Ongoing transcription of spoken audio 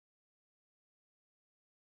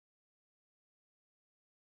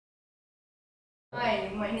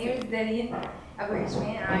Hi, my name is Dareen Abou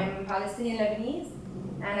Hechme. I'm Palestinian Lebanese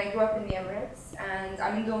and I grew up in the Emirates, and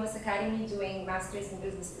I'm in Domus Academy doing Masters in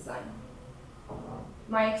Business Design.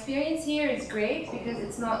 My experience here is great because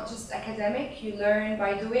it's not just academic, you learn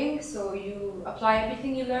by doing, so you apply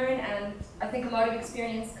everything you learn, and I think a lot of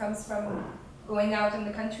experience comes from going out in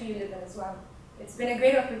the country you live in as well. It's been a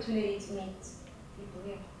great opportunity to meet people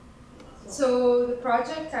here. So the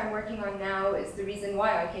project I'm working on now is the reason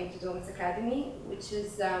why I came to Domus Academy, which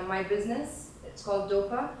is my business. It's called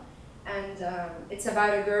Dopa, and it's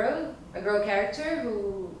about a girl character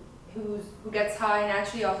who gets high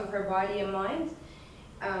naturally off of her body and mind.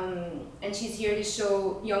 And she's here to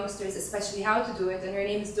show youngsters especially how to do it, and her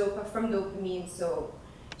name is Dopa from dopamine, so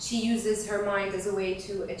she uses her mind as a way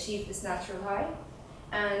to achieve this natural high.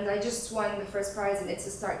 And I just won the first prize in It's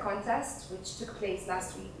a Start contest, which took place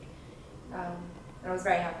last week. I was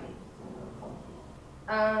very happy.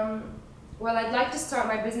 Well, I'd like to start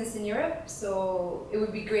my business in Europe, so it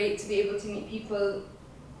would be great to be able to meet people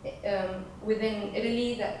within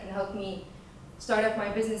Italy that can help me start up my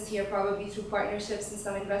business here, probably through partnerships and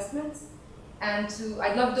some investments. And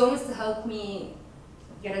I'd love Domus to help me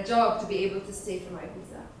get a job to be able to stay for my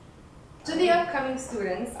visa. To the upcoming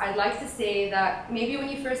students, I'd like to say that maybe when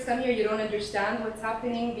you first come here, you don't understand what's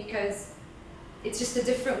happening because it's just a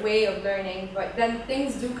different way of learning, but then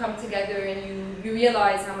things do come together and you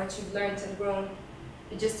realize how much you've learned and grown.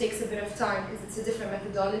 It just takes a bit of time because it's a different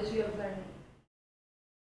methodology of learning.